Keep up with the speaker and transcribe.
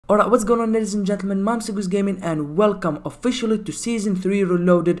Alright, what's going on, ladies and gentlemen? I'm CTigirsGaming and welcome officially to Season 3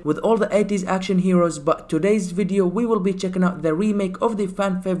 Reloaded with all the 80s action heroes. But today's video we will be checking out the remake of the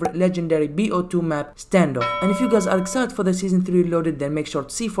fan favorite legendary BO2 map, Standoff. And if you guys are excited for the Season 3 Reloaded, then make sure to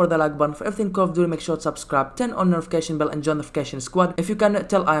see for the like button. For everything Call of Duty, make sure to subscribe, turn on notification bell and join the notification squad. If you cannot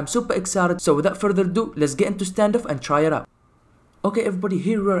tell, I am super excited. So without further ado, let's get into Standoff and try it out. Okay everybody,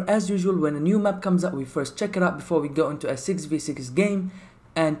 here we are. As usual, when a new map comes out, we first check it out before we go into a 6v6 game.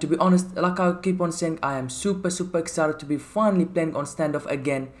 And to be honest, like I keep on saying, I am super excited to be finally playing on Standoff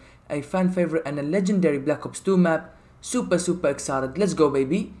again. A fan favorite and a legendary Black Ops 2 map. Super excited. Let's go,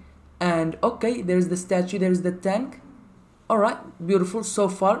 baby. And okay, there's the statue, there's the tank. Alright, beautiful. So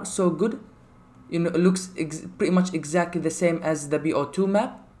far, so good. You know, it looks pretty much exactly the same as the BO2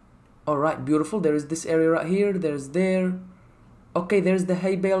 map. Alright, beautiful. There is this area right here. There's there. Okay, there's the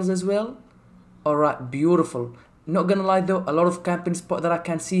hay bales as well. Alright, beautiful. Not gonna lie though, a lot of camping spot that I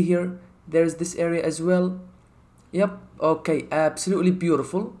can see here. There's this area as well. Yep, okay, absolutely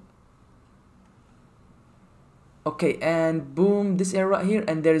beautiful. Okay, and boom, this area right here,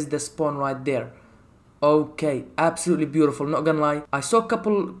 and there is the spawn right there. Okay, absolutely beautiful, not gonna lie. I saw a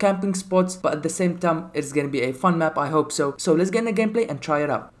couple camping spots, but at the same time, it's gonna be a fun map, I hope so. So let's get in the gameplay and try it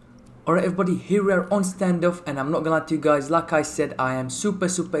out. Alright everybody, here we are on Standoff, and I'm not gonna lie to you guys, like I said, I am super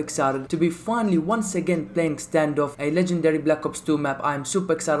excited to be finally once again playing Standoff, a legendary Black Ops 2 map. I am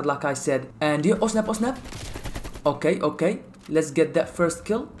super excited, like I said. And yeah, oh snap. Okay, let's get that first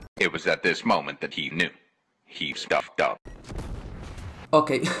kill. It was at this moment that he knew. He stuffed up.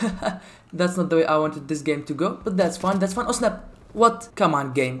 Okay, that's not the way I wanted this game to go, but that's fine, Oh snap, what? Come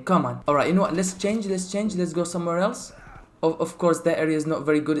on game, come on. Alright, you know what, let's change, let's go somewhere else. Of course, that area is not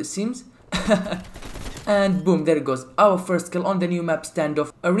very good, it seems. And boom, there it goes. Our first kill on the new map,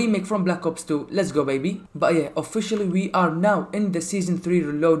 Standoff. A remake from Black Ops 2. Let's go, baby. But yeah, officially we are now in the Season 3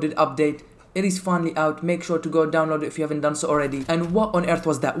 Reloaded update. It is finally out. Make sure to go download it if you haven't done so already. And what on earth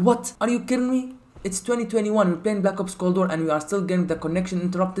was that? What? Are you kidding me? It's 2021. We're playing Black Ops Cold War and we are still getting the connection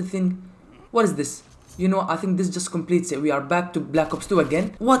interrupted thing. What is this? You know, I think this just completes it. We are back to Black Ops 2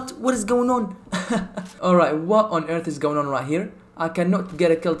 again. What is going on? Alright, what on earth is going on right here? I cannot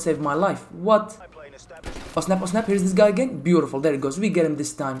get a kill to save my life. What? Oh snap, here's this guy again. Beautiful, there it goes. We get him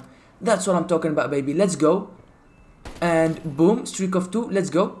this time. That's what I'm talking about, baby. Let's go. And boom, streak of 2. Let's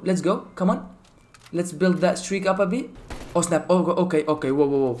go. Come on. Let's build that streak up a bit. Oh snap, okay.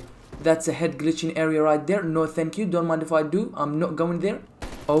 Whoa. That's a head glitching area right there. No thank you, don't mind if I do. I'm not going there.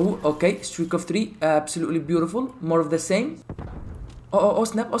 Oh, okay, streak of 3, absolutely beautiful. More of the same. Oh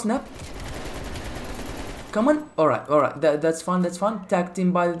snap. Come on. Alright, that's fun. Tag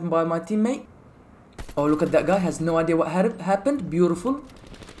team by my teammate. Oh, look at that guy, has no idea what happened. Beautiful.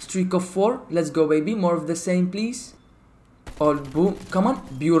 Streak of 4, let's go, baby. More of the same, please. Oh, boom, come on.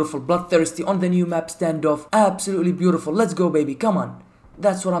 Beautiful, bloodthirsty on the new map, Standoff. Absolutely beautiful, let's go, baby, come on.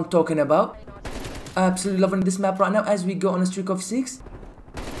 That's what I'm talking about. Absolutely loving this map right now as we go on a streak of 6.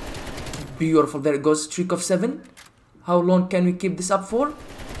 Beautiful, there it goes, streak of 7. How long can we keep this up for?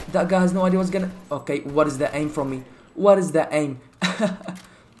 That guy has no idea what's gonna... Okay, what is the aim from me? What is the aim?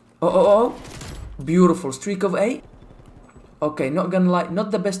 Oh. Beautiful, streak of 8. Okay, not gonna lie,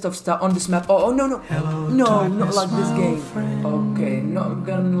 not the best of start on this map. Oh no. Hello, no, darkness, not like this game. friend. Okay, not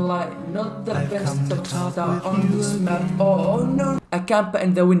gonna lie, not the best of start on this map. Oh no. A camper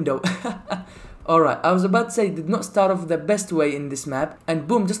in the window. Alright, I was about to say, did not start off the best way in this map. And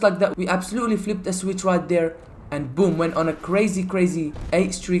boom, just like that, we absolutely flipped a switch right there. And boom, went on a crazy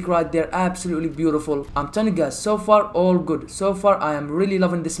 8 streak right there. Absolutely beautiful. I'm telling you guys, so far, all good. So far, I am really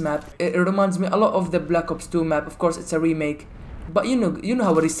loving this map. It reminds me a lot of the Black Ops 2 map. Of course, it's a remake. But you know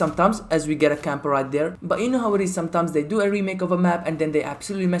how it is sometimes, as we get a camper right there. But you know how it is sometimes, they do a remake of a map and then they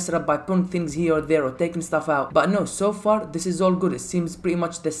absolutely mess it up by putting things here or there or taking stuff out. But no, so far, this is all good. It seems pretty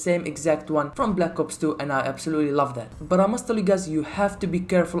much the same exact one from Black Ops 2 and I absolutely love that. But I must tell you guys, you have to be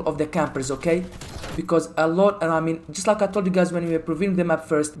careful of the campers, okay? Because a lot, and I mean, just like I told you guys when we were previewing the map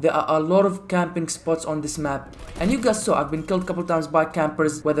first, there are a lot of camping spots on this map. And you guys saw, I've been killed a couple times by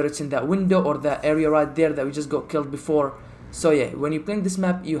campers, whether it's in that window or that area right there that we just got killed before. So yeah, when you're playing this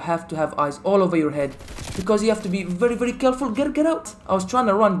map, you have to have eyes all over your head because you have to be very careful. Get out. I was trying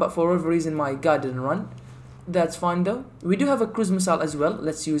to run, but for whatever reason my guy didn't run. That's fine though. We do have a cruise missile as well.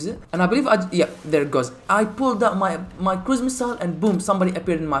 Let's use it. And I believe yeah, there it goes. I pulled out my cruise missile and boom, somebody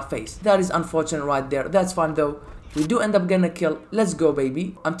appeared in my face. That is unfortunate right there. That's fine though. We do end up getting a kill. Let's go,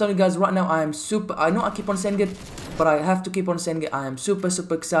 baby. I'm telling you guys right now, I am super, I know I keep on saying it, but I have to keep on saying it. I am super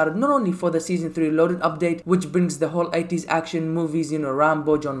excited, not only for the season 3 loaded update, which brings the whole 80s action movies, you know,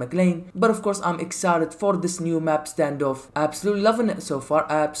 Rambo, John McClane, but of course I'm excited for this new map, Standoff. Absolutely loving it so far.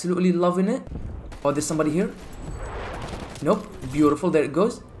 Absolutely loving it. Oh, there's somebody here. Nope. Beautiful. There it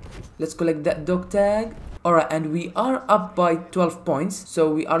goes. Let's collect that dog tag. Alright, and we are up by 12 points,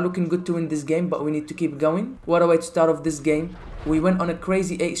 so we are looking good to win this game, but we need to keep going. What a way to start off this game. We went on a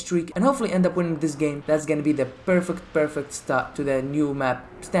crazy 8 streak and hopefully end up winning this game. That's gonna be the perfect start to the new map,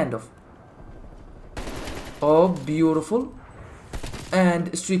 Standoff. Oh, beautiful.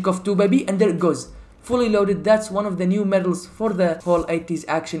 And streak of 2, baby, and there it goes. Fully loaded. That's one of the new medals for the whole 80s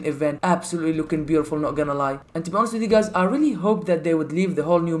action event. Absolutely looking beautiful, not gonna lie. And to be honest with you guys, I really hope that they would leave the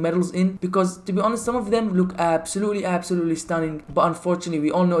whole new medals in, because to be honest, some of them look absolutely stunning, but unfortunately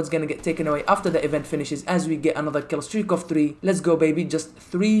we all know it's gonna get taken away after the event finishes as we get another kill streak of 3. Let's go, baby. Just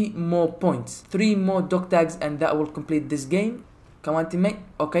 3 more points, 3 more dog tags, and that will complete this game. Come on, teammate.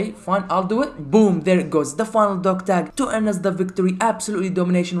 Okay, fine, I'll do it. Boom, there it goes. The final dog tag to earn us the victory. Absolutely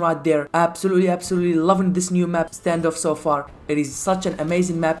domination right there. Absolutely loving this new map, Standoff, so far. It is such an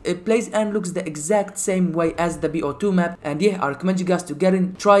amazing map. It plays and looks the exact same way as the BO2 map. And yeah, I recommend you guys to get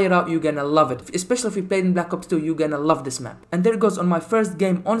in, try it out. You're gonna love it. Especially if you played in Black Ops 2, you're gonna love this map. And there it goes on my first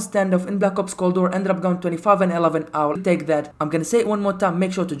game on Standoff in Black Ops Cold War. Ended up going 25 and 11. I'll take that. I'm gonna say it one more time.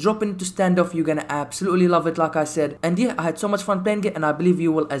 Make sure to drop into Standoff. You're gonna absolutely love it, like I said. And yeah, I had so much fun playing it, and I believe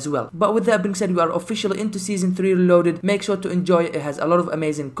you will as well. But with that being said, we are officially into season 3 reloaded. Make sure to enjoy it. It has a lot of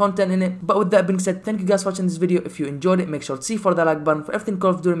amazing content in it. But with that being said, thank you guys for watching this video. If you enjoyed it, make sure to see for the like button. For everything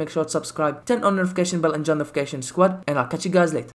Call of Duty, make sure to subscribe, turn on notification bell, and join notification squad. And I'll catch you guys later.